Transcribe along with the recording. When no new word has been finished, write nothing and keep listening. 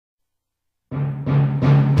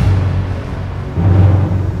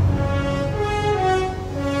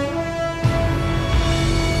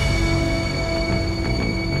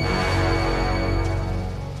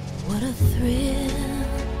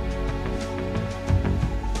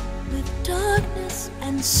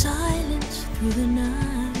in silence through the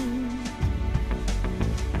night.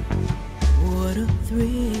 What a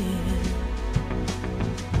thrill.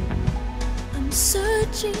 I'm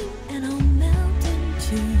searching and I'll melt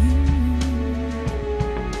into you.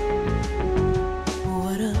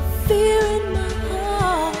 What a fear in my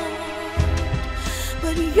heart,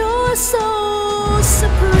 but you're so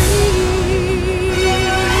supreme.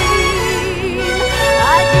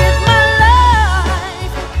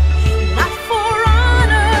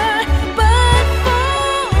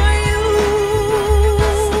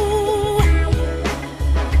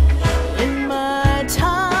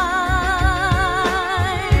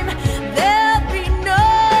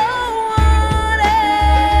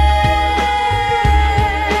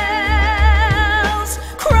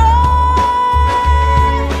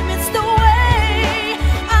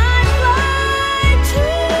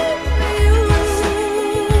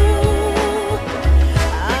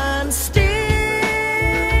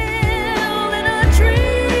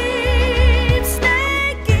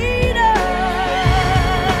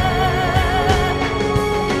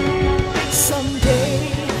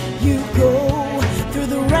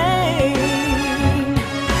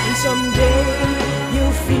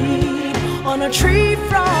 On a tree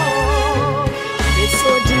frog, it's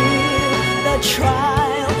ordeal, the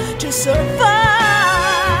trial to survive.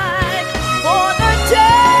 For the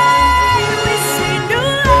day we see new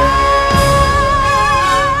light,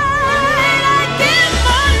 I give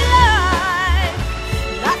my life,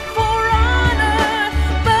 not for honor,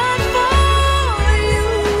 but for you.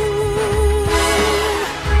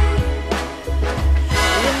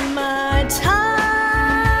 In my time,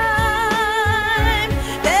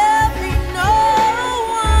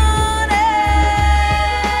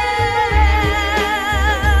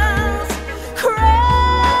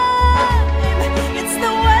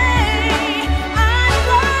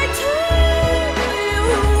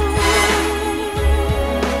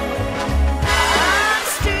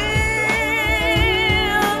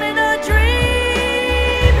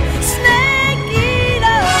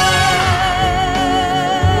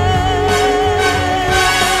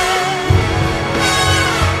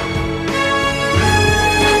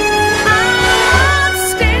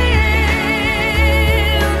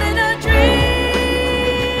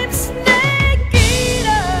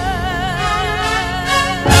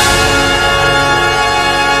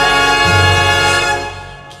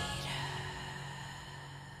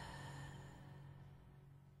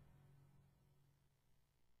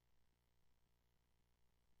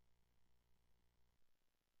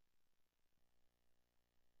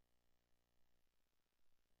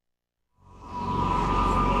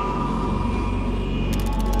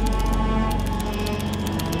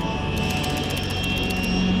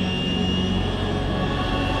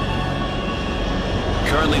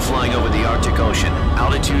 Currently flying over the Arctic Ocean,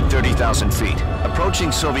 altitude 30,000 feet,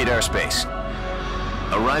 approaching Soviet airspace.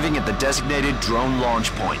 Arriving at the designated drone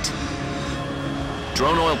launch point.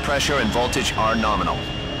 Drone oil pressure and voltage are nominal.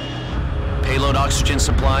 Payload oxygen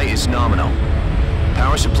supply is nominal.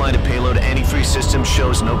 Power supply to payload antifreeze system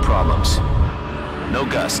shows no problems. No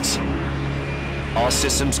gusts. All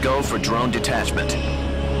systems go for drone detachment.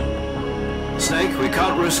 Snake, we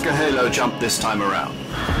can't risk a halo jump this time around.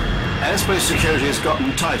 Airspace security has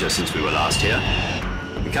gotten tighter since we were last here.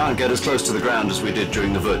 We can't get as close to the ground as we did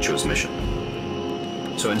during the Virtuous mission.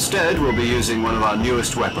 So instead, we'll be using one of our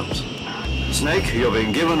newest weapons. Snake, you're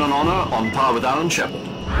being given an honor on par with Alan Shepard.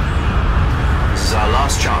 This is our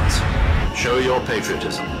last chance. Show your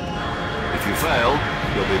patriotism. If you fail,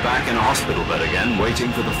 you'll be back in a hospital bed again,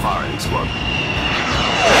 waiting for the firing squad.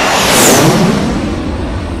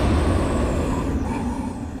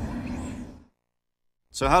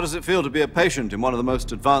 So how does it feel to be a patient in one of the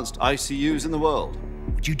most advanced ICUs in the world?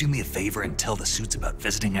 Would you do me a favor and tell the suits about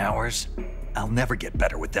visiting hours? I'll never get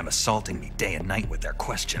better with them assaulting me day and night with their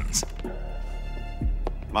questions.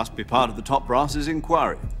 Must be part of the top brass's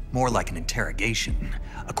inquiry. More like an interrogation.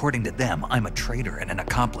 According to them, I'm a traitor and an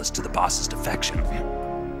accomplice to the boss's defection.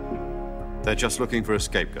 They're just looking for a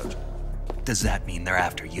scapegoat. Does that mean they're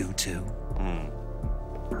after you, too?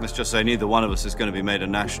 Let's just say neither one of us is going to be made a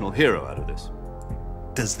national hero out of this.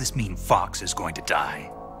 Does this mean Fox is going to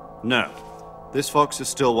die? No. This fox is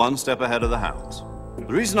still one step ahead of the hounds.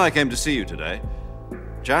 The reason I came to see you today,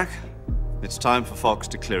 Jack, it's time for Fox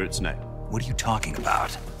to clear its name. What are you talking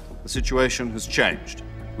about? The situation has changed.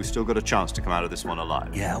 We've still got a chance to come out of this one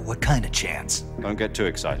alive. Yeah, what kind of chance? Don't get too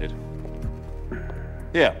excited.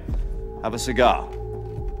 Here, have a cigar.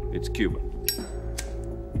 It's Cuban.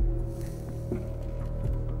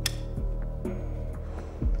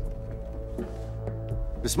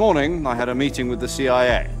 This morning, I had a meeting with the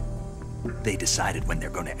CIA. They decided when they're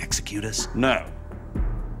going to execute us? No.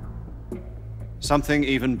 Something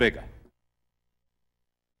even bigger.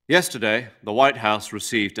 Yesterday, the White House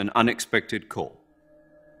received an unexpected call.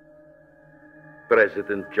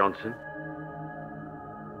 President Johnson?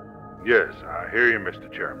 Yes, I hear you,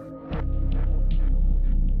 Mr. Chairman.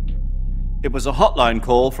 It was a hotline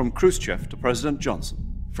call from Khrushchev to President Johnson.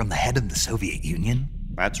 From the head of the Soviet Union?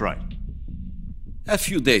 That's right. A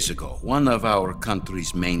few days ago, one of our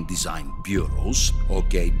country's main design bureaus,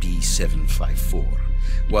 OKB 754,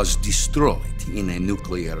 was destroyed in a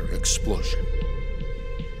nuclear explosion.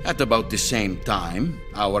 At about the same time,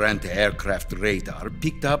 our anti-aircraft radar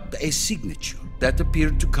picked up a signature that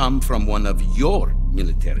appeared to come from one of your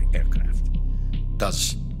military aircraft.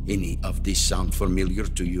 Does any of this sound familiar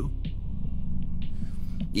to you?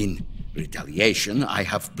 In retaliation, I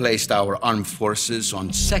have placed our armed forces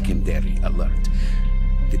on secondary alert.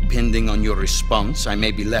 Depending on your response, I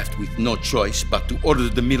may be left with no choice but to order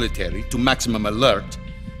the military to maximum alert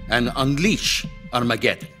and unleash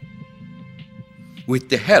Armageddon. With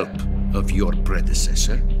the help of your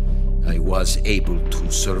predecessor, I was able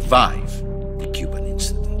to survive the Cuban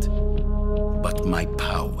incident. But my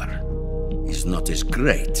power is not as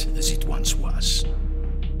great as it once was.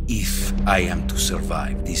 If I am to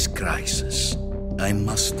survive this crisis, I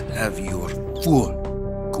must have your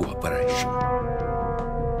full cooperation.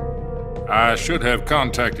 I should have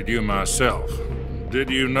contacted you myself. Did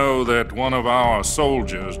you know that one of our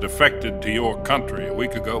soldiers defected to your country a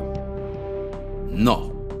week ago?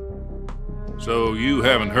 No. So you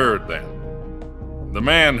haven't heard then. The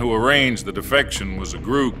man who arranged the defection was a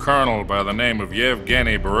GRU colonel by the name of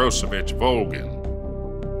Yevgeny Borisovich Volgin.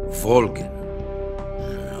 Volgin?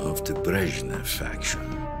 Of the Brezhnev faction.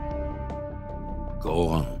 Go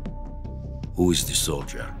on. Who is the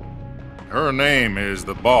soldier? Her name is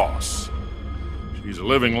the Boss. She's a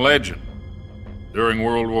living legend. During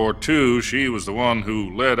World War II, she was the one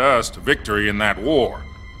who led us to victory in that war.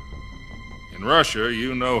 In Russia,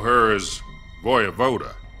 you know her as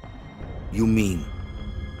Voyevoda. You mean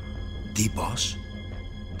the Boss?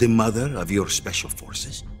 The mother of your special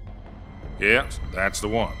forces? Yes, that's the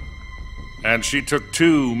one. And she took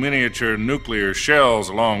 2 miniature nuclear shells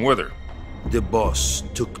along with her. The Boss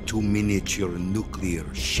took 2 miniature nuclear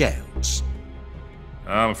shells.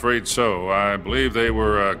 I'm afraid so. I believe they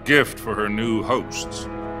were a gift for her new hosts.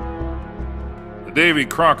 The Davy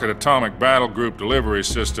Crockett Atomic Battle Group delivery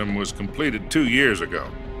system was completed 2 years ago.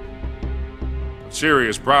 But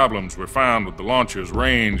serious problems were found with the launcher's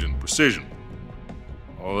range and precision.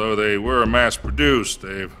 Although they were mass-produced,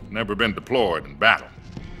 they've never been deployed in battle.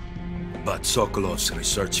 But Sokolov's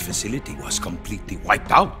research facility was completely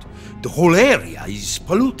wiped out. The whole area is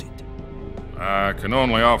polluted. I can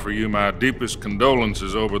only offer you my deepest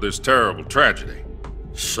condolences over this terrible tragedy.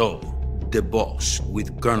 So, the Boss,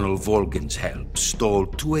 with Colonel Volgin's help, stole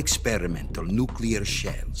 2 experimental nuclear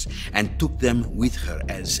shells and took them with her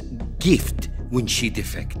as gift when she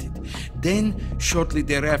defected. Then, shortly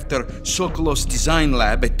thereafter, Sokolov's design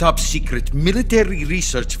lab, a top-secret military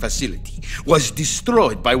research facility, was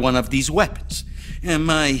destroyed by one of these weapons. Am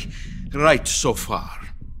I right so far?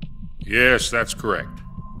 Yes, that's correct.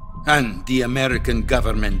 And the American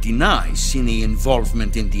government denies any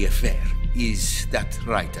involvement in the affair. Is that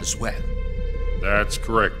right as well? That's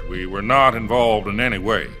correct. We were not involved in any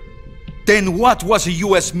way. Then what was a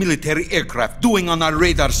U.S. military aircraft doing on our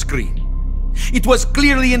radar screen? It was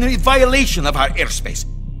clearly in violation of our airspace.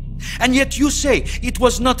 And yet you say it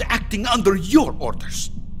was not acting under your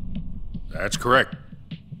orders. That's correct.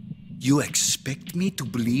 You expect me to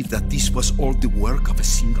believe that this was all the work of a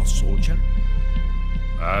single soldier?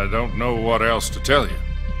 I don't know what else to tell you.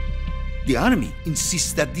 The army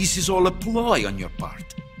insists that this is all a ploy on your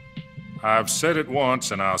part. I've said it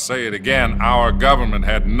once and I'll say it again. Our government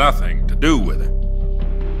had nothing to do with it.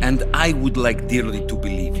 And I would like dearly to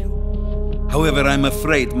believe you. However, I'm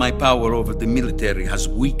afraid my power over the military has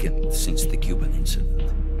weakened since the Cuban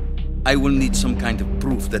incident. I will need some kind of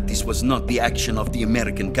proof that this was not the action of the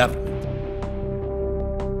American government.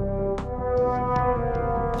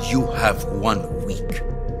 You have 1 week.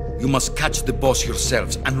 You must catch the Boss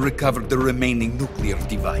yourselves and recover the remaining nuclear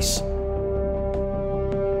device.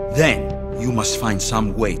 Then, you must find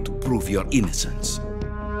some way to prove your innocence.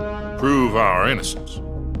 Prove our innocence?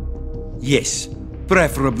 Yes,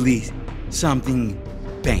 preferably something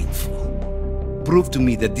painful. Prove to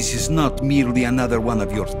me that this is not merely another one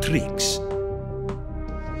of your tricks.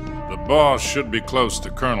 The Boss should be close to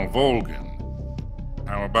Colonel Volgin.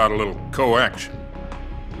 How about a little coaction?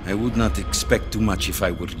 I would not expect too much if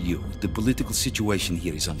I were you. The political situation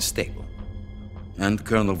here is unstable. And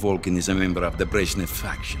Colonel Volkin is a member of the Brezhnev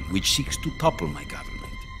faction, which seeks to topple my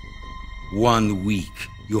government. 1 week.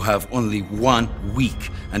 You have only 1 week,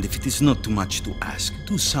 and if it is not too much to ask,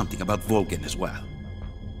 do something about Volkin as well.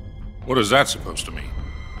 What is that supposed to mean?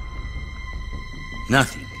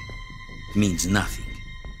 Nothing. It means nothing.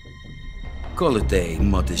 Call it a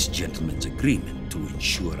modest gentleman's agreement to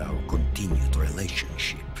ensure our continued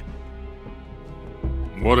relationship.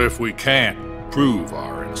 What if we can't prove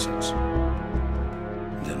our innocence?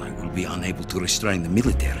 Then I will be unable to restrain the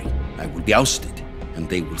military. I will be ousted, and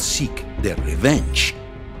they will seek their revenge.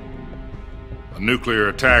 A nuclear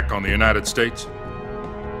attack on the United States?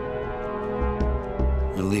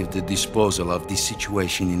 I leave the disposal of this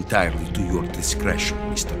situation entirely to your discretion,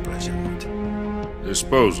 Mr. President.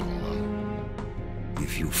 Disposal?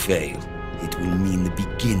 If you fail, it will mean the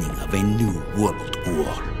beginning of a new world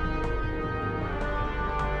war.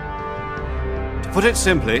 To put it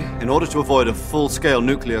simply, in order to avoid a full-scale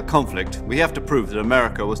nuclear conflict, we have to prove that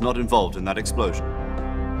America was not involved in that explosion.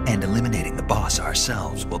 And eliminating the boss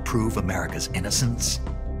ourselves will prove America's innocence?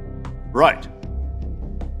 Right.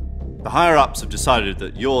 The higher-ups have decided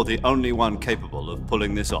that you're the only one capable of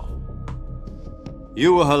pulling this off.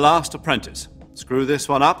 You were her last apprentice. Screw this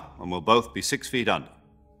one up, and we'll both be 6 feet under.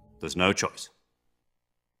 There's no choice.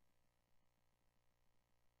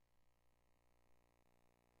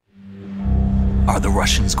 Are the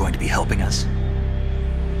Russians going to be helping us?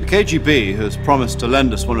 The KGB has promised to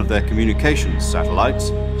lend us one of their communications satellites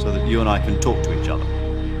so that you and I can talk to each other.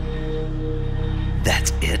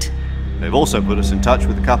 That's it? They've also put us in touch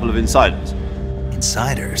with a couple of insiders.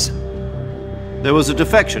 Insiders? There was a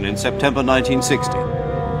defection in September 1960.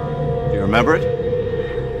 Do you remember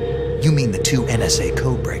it? You mean the 2 NSA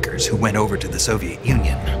codebreakers who went over to the Soviet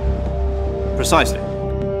Union? Precisely.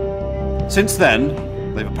 Since then,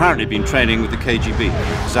 they've apparently been training with the KGB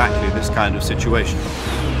for exactly this kind of situation.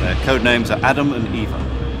 Their code names are Adam and Eva.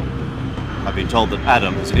 I've been told that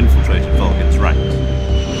Adam has infiltrated Volkin's ranks.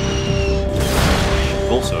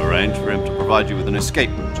 We've also arranged for him to provide you with an escape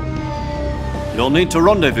route. You'll need to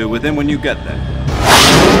rendezvous with him when you get there.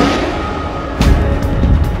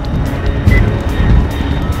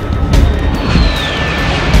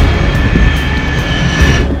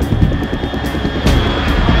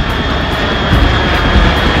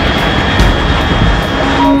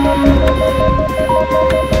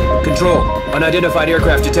 Control. Unidentified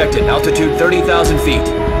aircraft detected. Altitude 30,000 feet.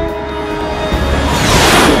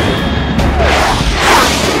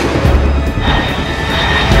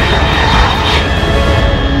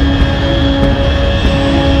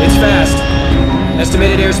 It's fast.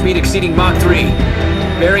 Estimated airspeed exceeding Mach 3.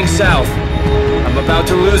 Bearing south. I'm about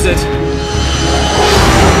to lose it.